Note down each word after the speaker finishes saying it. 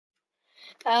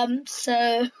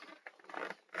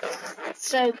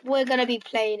So we're gonna be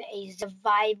playing a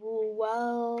survival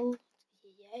world.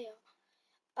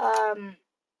 Yeah.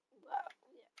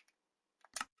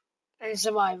 A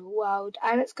survival world,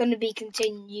 and it's gonna be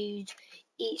continued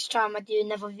each time I do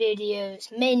another video.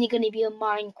 It's mainly gonna be on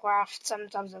Minecraft,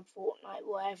 sometimes on Fortnite,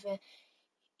 whatever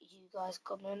you guys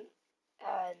comment.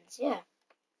 And yeah,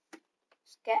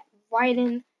 let's get right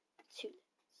into it.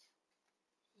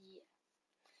 Yeah.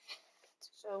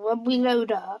 So when we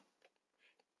load up,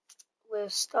 we'll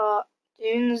start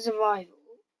doing the survival.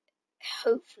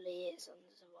 Hopefully it's on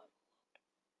the survival.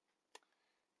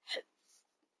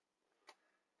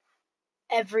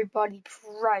 Everybody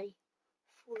pray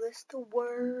for this to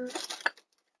work.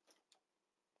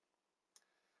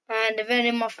 And if any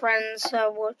of my friends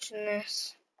are watching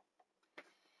this,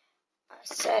 I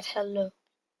said hello.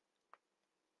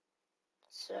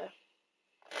 So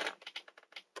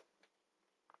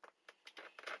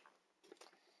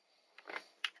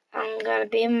I'm gonna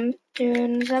be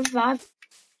doing survival.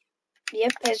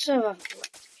 Yep, it's survival.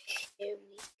 Here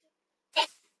we go.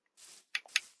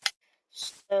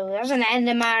 So there's an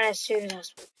Enderman as soon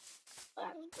as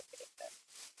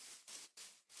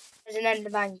there's an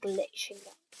Enderman glitching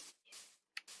up.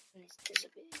 And it's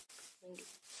disappearing.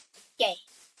 Yay.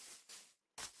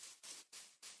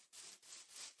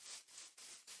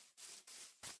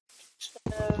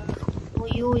 Well,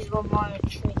 you always want mine a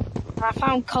tree. I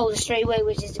found coal straight away,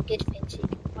 which is a good thing, so you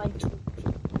can find tools.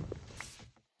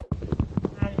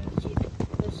 And you can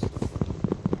just...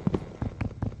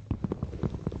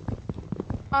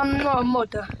 I'm not a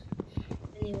modder.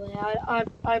 Anyway,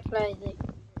 I play the...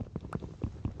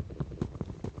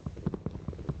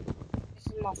 This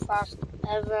is my first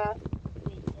ever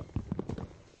video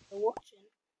for watching.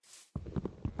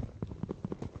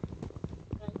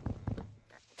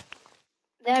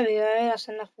 There we go, that's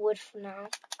enough wood for now.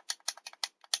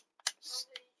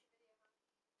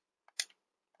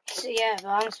 So yeah, but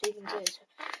I'm speaking too.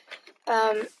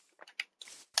 So,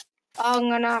 I'm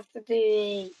gonna have to do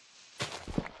a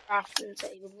crafting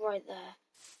table right there.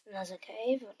 And there's a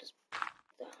cave, I'll just put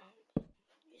that on.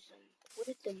 Use some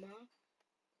wood in there.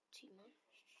 Too much.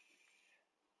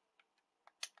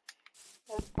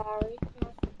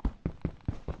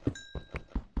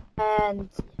 And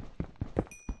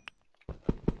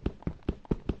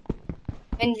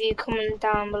any of you comment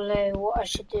down below what I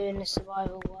should do in the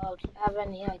survival world. Do you have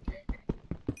any idea?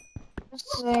 Just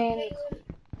say any comments.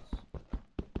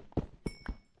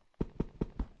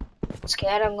 I'm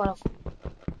scared I'm gonna...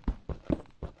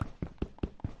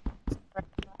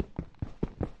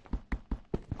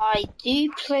 I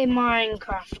do play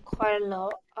Minecraft quite a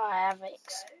lot. I have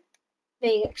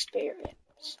big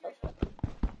experience of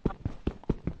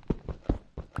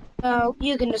it.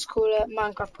 You can just call it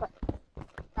Minecraft.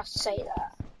 I say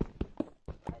that.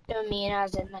 I don't mean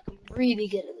as in like I'm really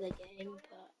good at the game, but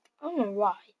I'm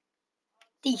alright.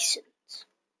 Decent.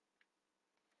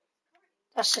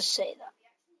 Let's just say that.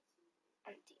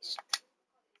 I'm decent.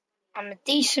 I'm a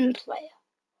decent player.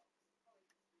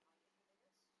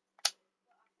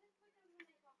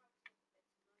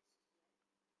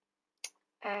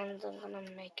 And I'm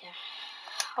gonna make a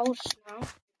house now.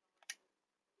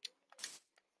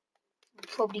 You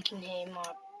probably can hear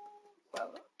my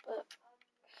brother, but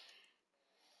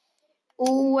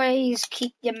always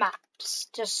keep your maps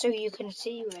just so you can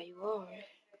see where you are.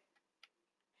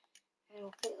 And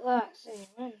we'll put that so you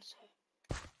run. So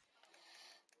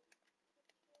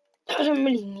I don't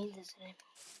really need this anymore.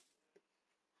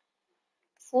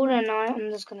 For the night,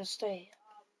 I'm just gonna stay.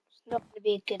 It's not gonna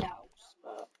be a good house,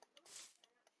 but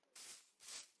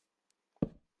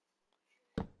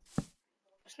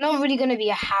it's not really gonna be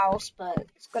a house, but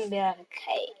it's gonna be like a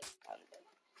cave.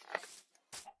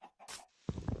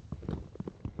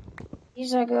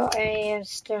 These I got a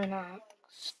stone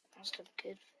axe. That's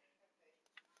good.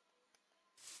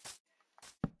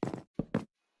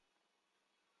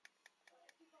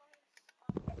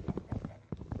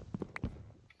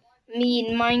 Me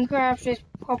in Minecraft is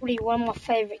probably one of my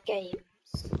favorite games.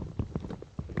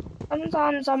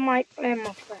 Sometimes I might play with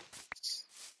my friends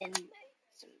in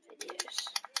some videos.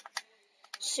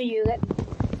 So you get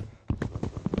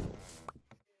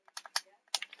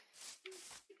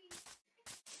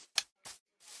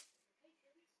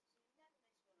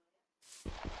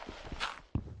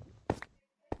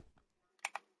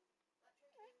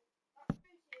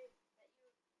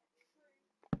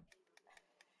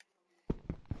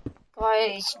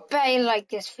guys, better like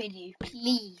this video,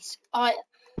 please.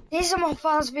 This is my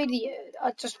first video.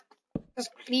 I just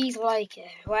please like it.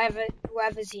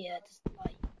 Whoever's here, just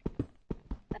like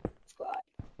and subscribe.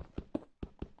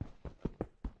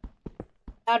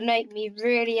 That'd make me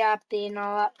really happy, and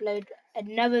I'll upload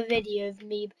another video of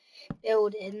me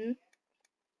building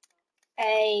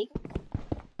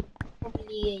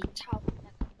probably a tower,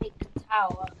 like a big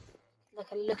tower,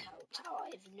 like a lookout tower,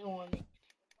 if you know what I mean.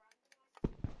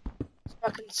 So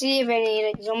I can see if any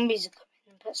like zombies are coming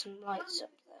and put some lights up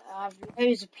there. I have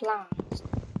loads of plans.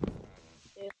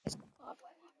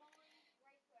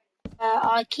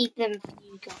 I keep them for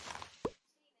you guys.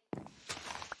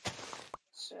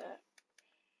 So.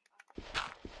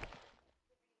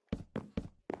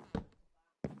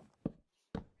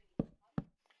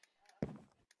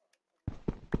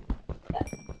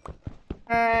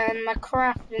 And my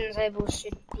crafting table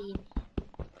should be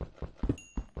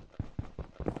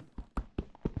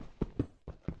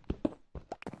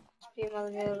my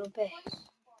little base.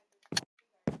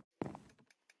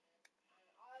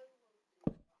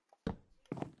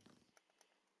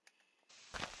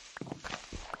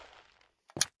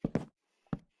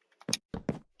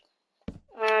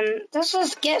 Let's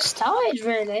just get started,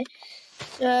 really.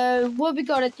 So what we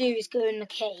gotta do is go in the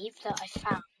cave that I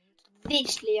found.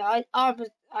 Literally,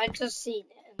 I just seen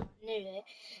it and I knew it,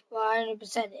 but I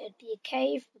 100% it'd be a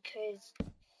cave because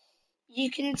you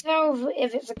can tell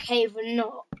if it's a cave or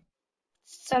not.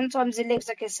 Sometimes it looks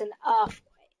like it's an earthquake.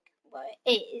 Well,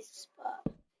 it is,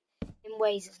 but in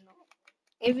ways it's not.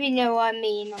 If you know what I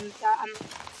mean, I'm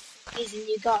teasing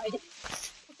you guys.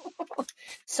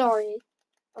 Sorry,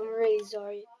 I'm really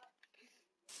sorry.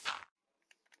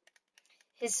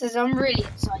 It says I'm really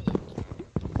excited.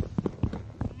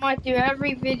 I might do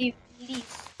every video at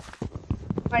least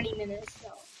 20 minutes, so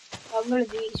I'm gonna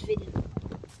do each video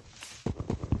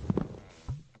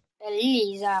at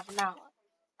least half an hour.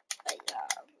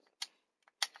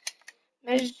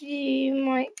 Most of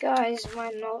you guys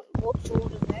might not watch all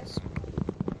of this.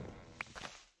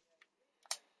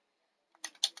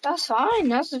 That's fine.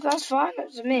 That's fine.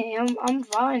 That's me. I'm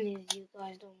fine if you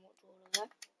guys don't watch all of that.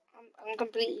 I'm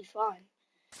completely fine.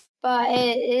 But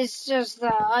it's just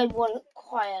that I want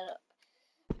quiet.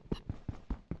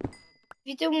 If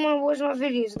you don't want to watch my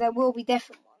videos, there will be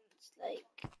different ones. Like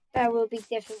there will be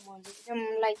different ones. If you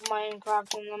don't like Minecraft,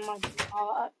 then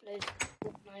I'll upload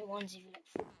Fortnite ones. If you like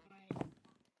Fortnite,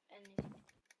 and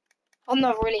I'm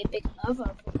not really a big lover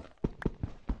of it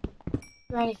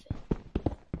or anything.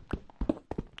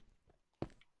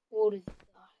 All of you guys.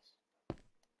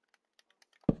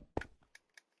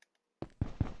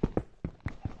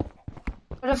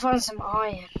 Gotta find some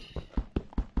iron.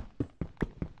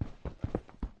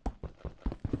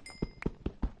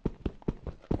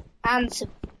 And some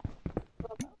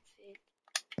food.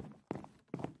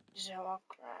 So I'll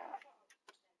craft.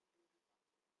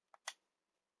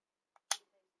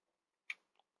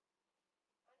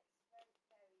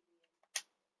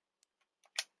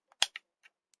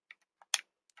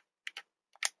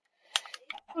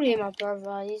 Probably my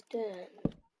brother, he's doing it.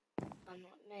 I'm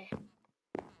not me.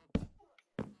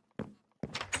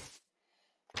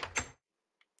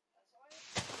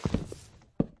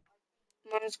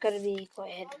 Mine's gotta be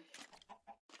quite hidden.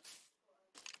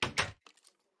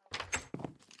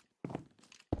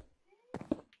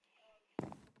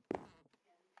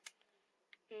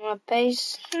 My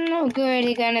base not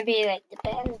really gonna be like the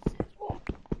best.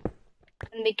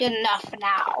 Gonna be good enough for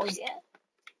now, is it?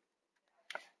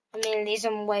 I mean, at least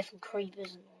I'm away from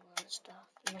creepers and all that stuff.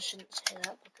 And I shouldn't say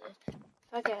that because if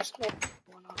I get a split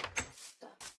one off,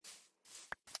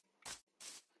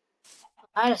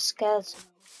 I had a skeleton.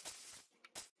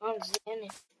 I don't see any,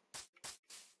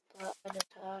 but I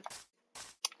just heard.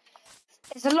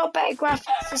 It's a lot better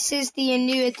graphics. This is the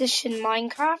new edition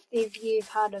Minecraft, if you've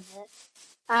heard of it.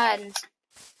 And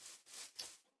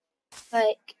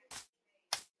like,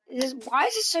 why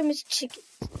is there so much chicken?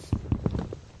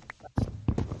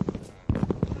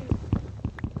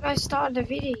 When I started the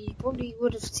video, you probably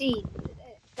would have seen,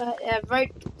 but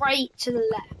right to the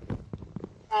left,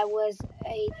 there was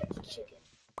a chicken.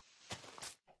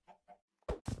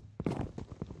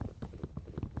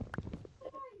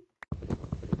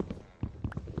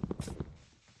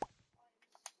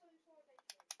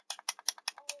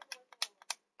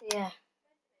 Yeah.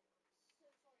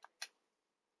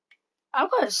 I've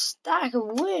got a stack of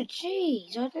wood.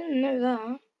 Jeez, I didn't know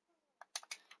that.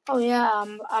 Oh yeah,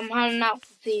 I'm handing out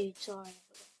for food. Sorry.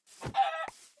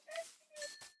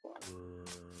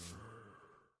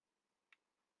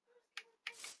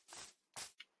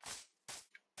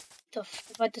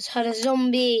 I just had a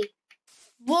zombie.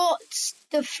 What's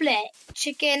the flip?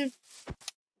 Chicken.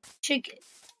 Chicken.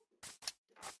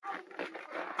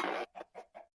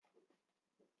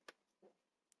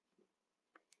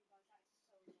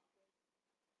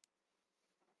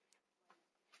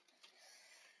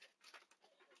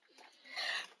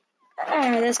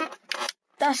 Oh,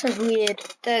 that's just weird.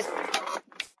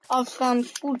 I've found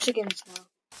 4 chickens now.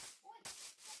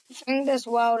 I think this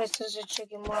world is just a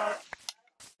chicken world.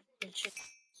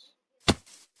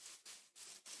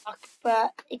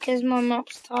 But because my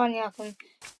map's tiny, I can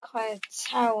kind of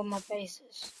tell where my base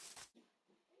is.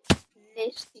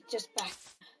 Literally just back.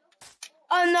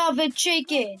 Another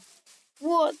chicken!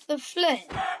 What the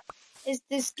flip is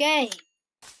this game?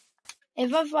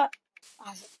 If I find...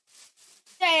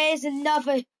 There's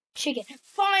another chicken.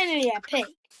 Finally a pig.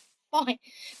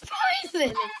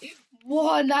 Finally!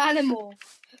 One animal.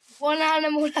 One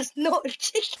animal that's not a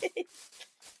chicken.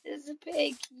 There's a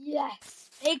pig. Yes.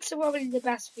 Pigs are probably the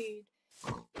best food.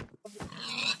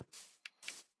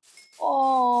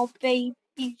 Oh, baby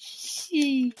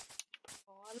sheep.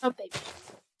 Oh, I love baby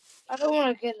sheep. I don't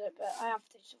want to kill it, but I have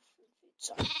to.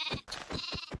 Sorry.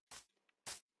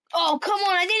 Oh, come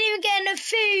on. I didn't even get enough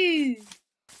food.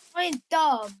 I'm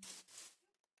dumb.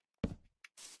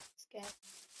 Scared.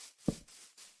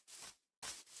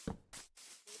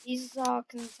 These I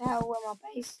can tell where my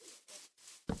base is.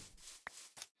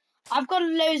 I've got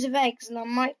loads of eggs, and I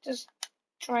might just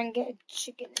try and get a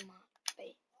chicken in my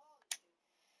base.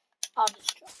 I'll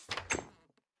just try.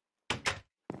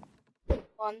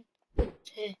 1,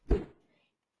 2,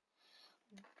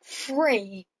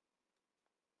 3.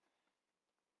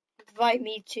 Invite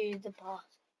me to the party.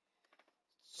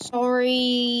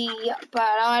 Sorry, but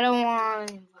I don't want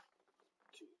to invite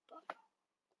you.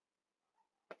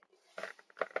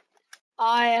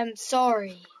 I am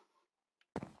sorry.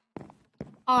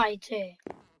 Hi, too.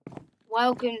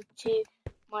 Welcome to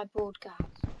my broadcast.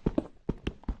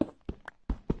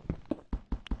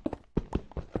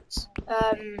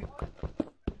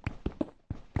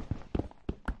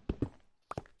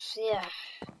 So yeah.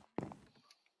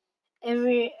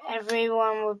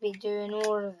 Everyone will be doing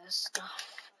all of this stuff.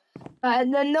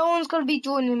 And then no one's gonna be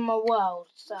joining my world,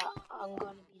 so I'm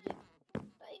gonna be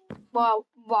doing what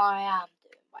I am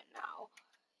doing right now.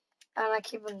 And I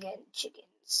keep on getting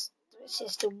chickens. It's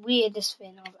just the weirdest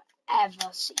thing I've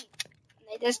ever seen.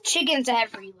 There's chickens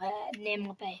everywhere near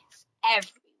my base.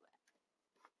 Everywhere.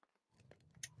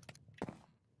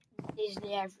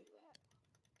 Literally everywhere.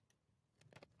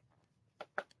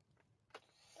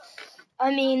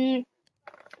 I mean,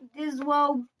 this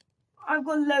world, I've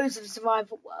got loads of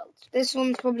survival worlds. This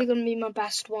one's probably going to be my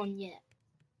best one yet.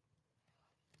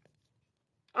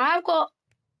 I've got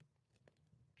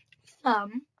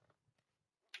some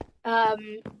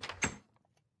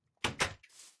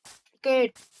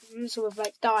good ones with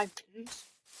like diamonds.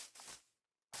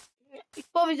 You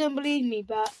probably don't believe me,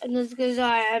 but and that's because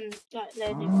I am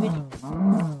learning videos.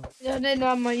 I don't know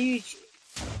on my YouTube.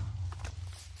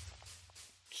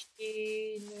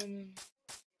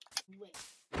 Wait.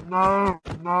 No.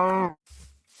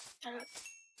 Shut up.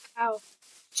 Ow.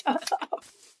 Shut up.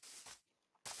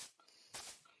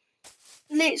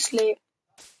 Literally,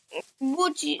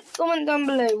 comment down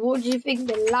below, what do you think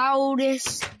the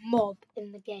loudest mob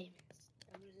in the game is?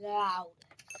 The loudest.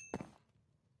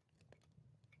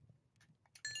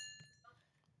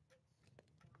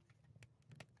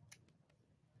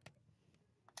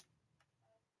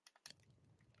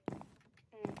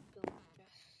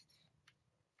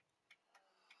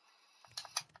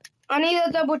 I need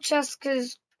a double chest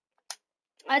because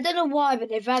I don't know why, but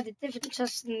they've added different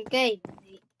chests in the game.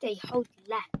 They hold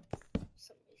less for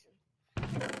some reason.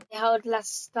 They hold less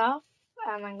stuff,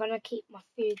 and I'm gonna keep my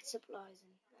food supplies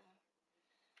in there.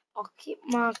 I'll keep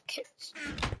my kits.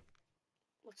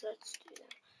 What's that to do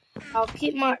there? I'll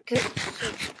keep my kits,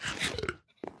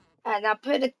 and I'll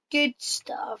put the good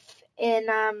stuff in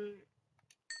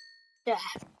yeah,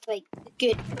 like the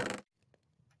good.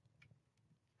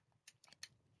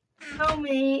 Tell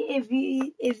me if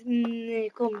in the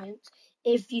comments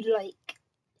if you like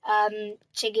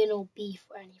chicken or beef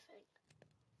or anything.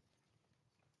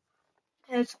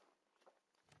 Because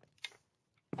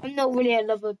I'm not really a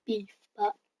lover of beef,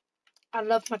 but I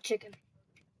love my chicken.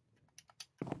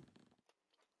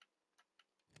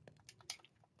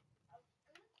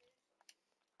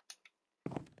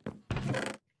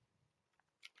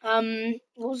 What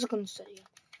was I gonna say?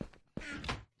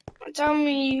 Tell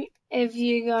me if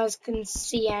you guys can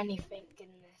see anything in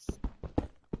this.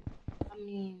 I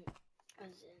mean,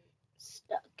 as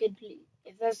in good loot.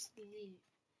 If there's loot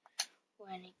or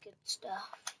any good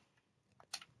stuff,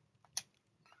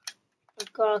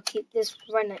 I've gotta keep this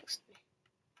right next to me,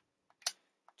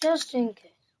 just in case.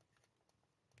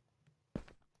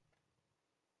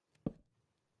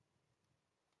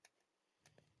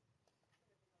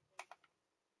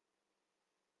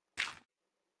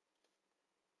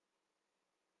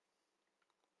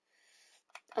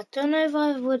 I don't know if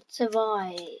I would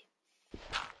survive.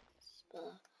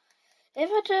 But if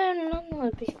I don't, no,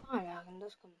 it'd be fine. I can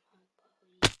just come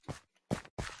back.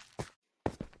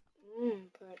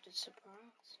 Bird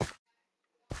surprise.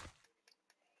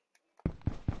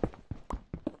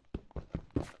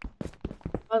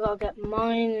 I gotta get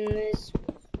mine in this.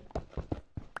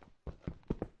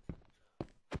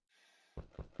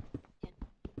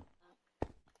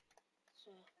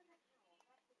 So,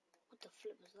 what the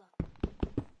flip was that?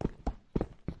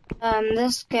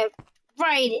 Let's get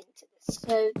right into this.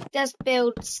 So, let's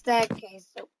build staircase.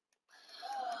 So,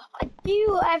 I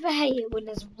do ever hate it when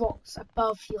there's rocks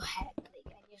above your head, like,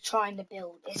 and you're trying to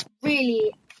build. It's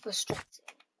really frustrating.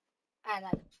 And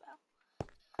as well,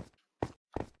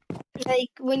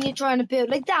 like when you're trying to build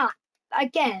like that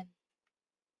again.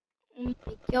 Oh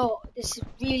my god, this is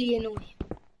really annoying.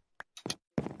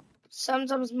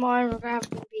 Sometimes Minecraft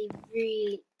can be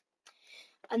really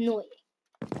annoying.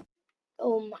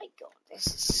 Oh my god, this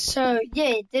is so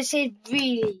this is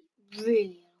really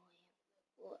annoying.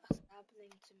 What's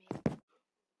happening to me?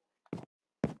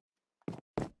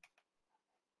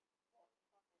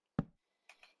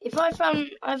 If I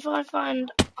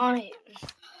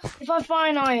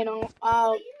find iron,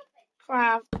 I'll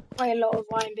craft quite a lot of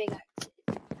iron pickaxes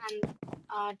and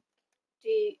I'll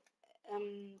do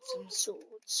some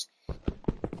swords.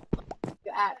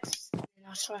 Your axe, and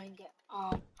I'll try and get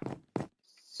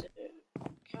So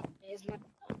here's my.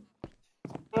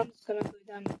 I'm just gonna go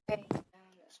down the page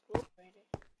and explore already.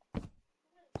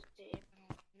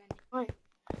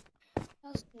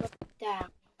 Let's go down,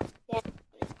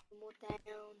 more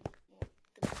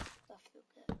the stuff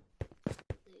you'll get.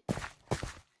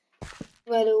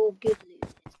 Where the all good loot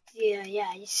is.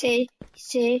 Yeah. You see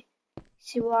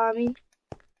what I mean?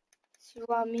 See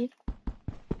what I mean?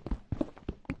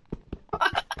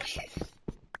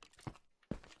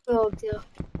 Oh dear.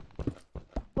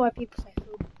 Why people say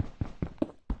so?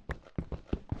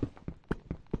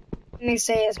 And they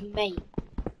say it's mate.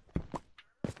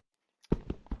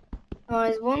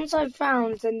 Guys, once I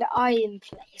found an iron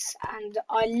place, and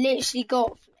I literally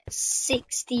got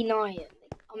 16 iron.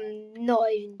 Like, I'm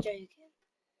not even joking.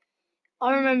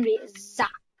 I remember the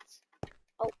exact.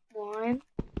 Oh, more iron.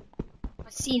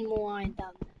 I've seen more iron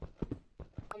down there.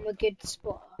 I'm a good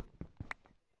spotter.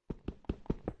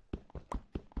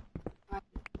 I'm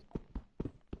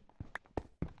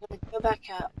gonna go back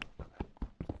up.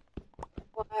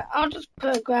 Well, I'll just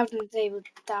put a crafting table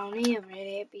down here,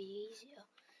 really, it'd be easier.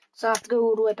 So I have to go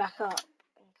all the way back up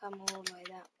and come all the way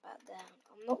back down.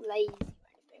 I'm not lazy or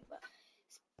anything, but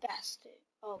it's best to.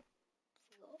 Oh,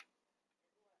 forgot.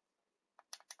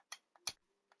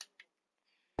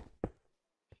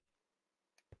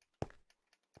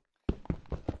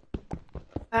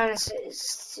 And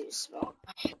it's too small.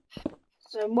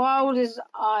 So while this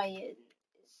iron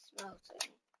is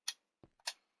smelting,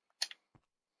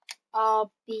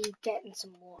 I'll be getting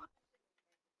some more.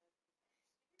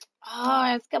 Oh, I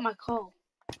have to get my coal.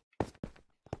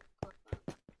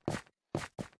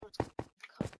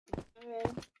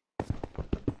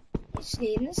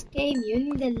 Actually, in this game, you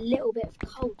need a little bit of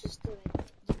coal just to.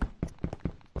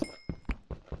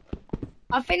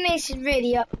 I think they should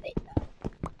really update that.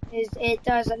 It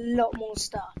does a lot more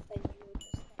stuff than you would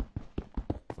just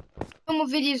think. Normal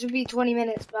videos would be 20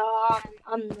 minutes, but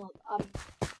I'm not. I'm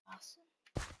awesome.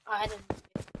 I don't know.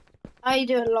 I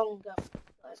do it longer,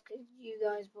 guys, because you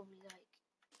guys probably like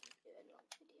doing long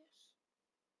videos.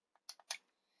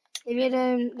 If you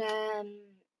don't, yeah,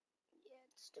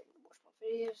 just don't watch my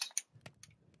videos.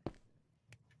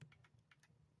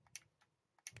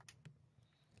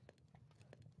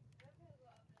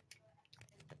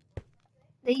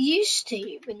 They used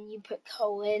to, when you put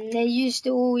coal in, they used to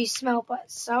always smell by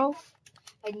itself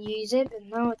and use it, but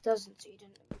now it doesn't, so you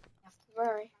don't have to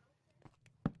worry.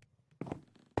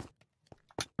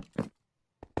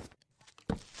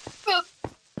 Oh.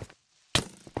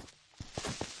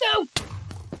 No!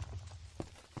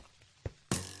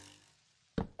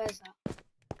 Where's that?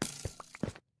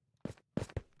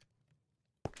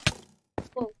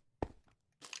 Oh.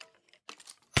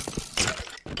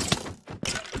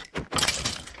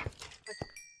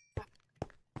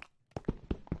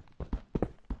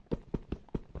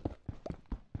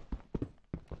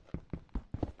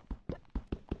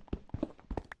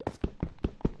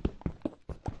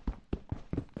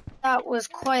 That was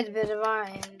quite a bit of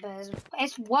iron, but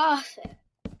it's worth it.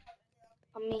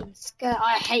 I mean,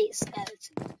 I hate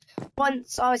skeletons.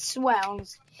 Once, I swear,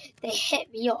 they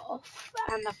hit me off,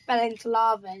 and I fell into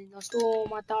lava and lost all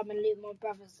my diamond loot. My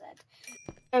brother said,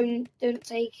 "Don't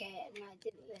take it," and I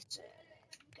didn't listen.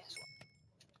 Guess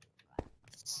what?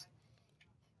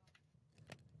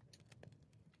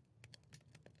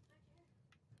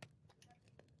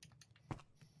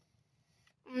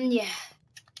 Yeah,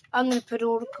 I'm gonna put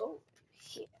all the gold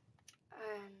here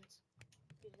and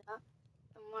do that.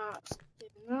 And while it's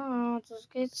doing that, I'll just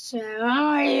get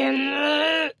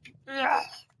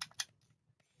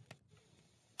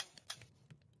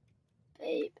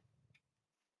babe.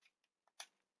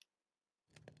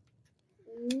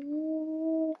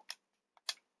 Ooh.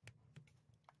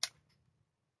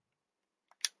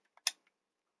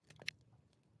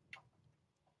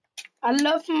 I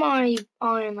love my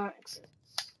iron axes.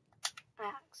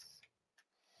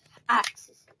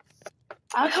 Axes.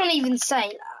 I can't even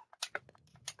say that.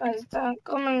 Guys,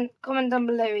 comment down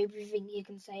below if you think you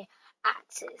can say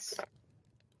axes.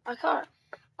 I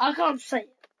can't say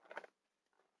it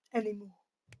anymore.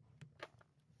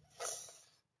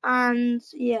 And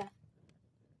yeah,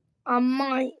 I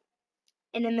might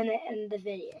in a minute end the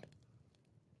video.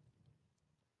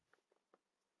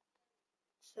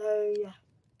 So yeah.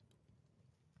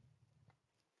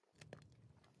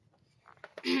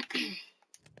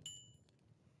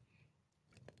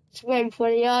 Just waiting for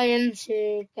the iron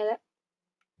to get it.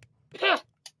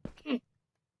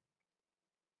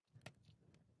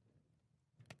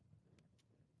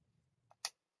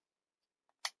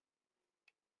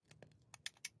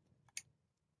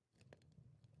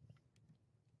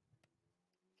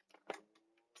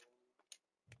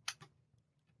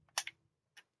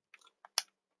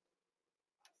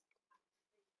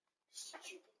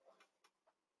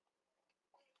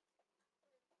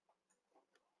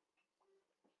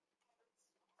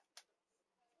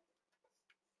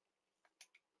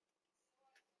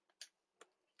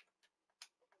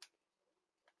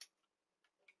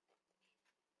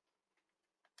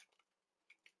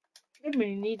 I don't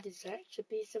really need this extra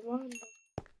piece of iron.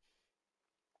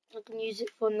 I can use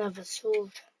it for another sword.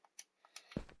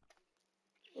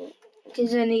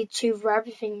 Because I need two for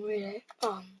everything really.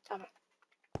 Oh, damn it.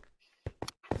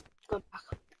 Go back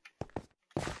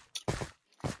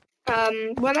up.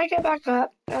 When I get back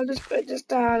up, I'll just put this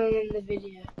down in the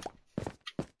video.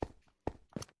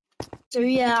 So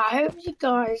yeah, I hope you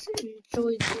guys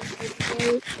enjoyed this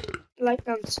video. Like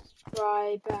and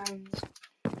subscribe and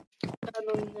turn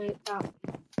on the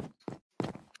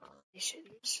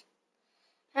notifications.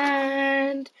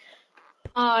 And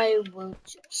I will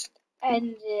just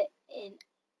end it in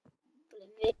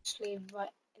literally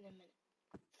right in a minute.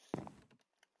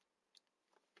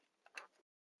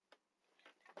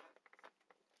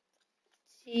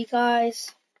 See you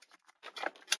guys.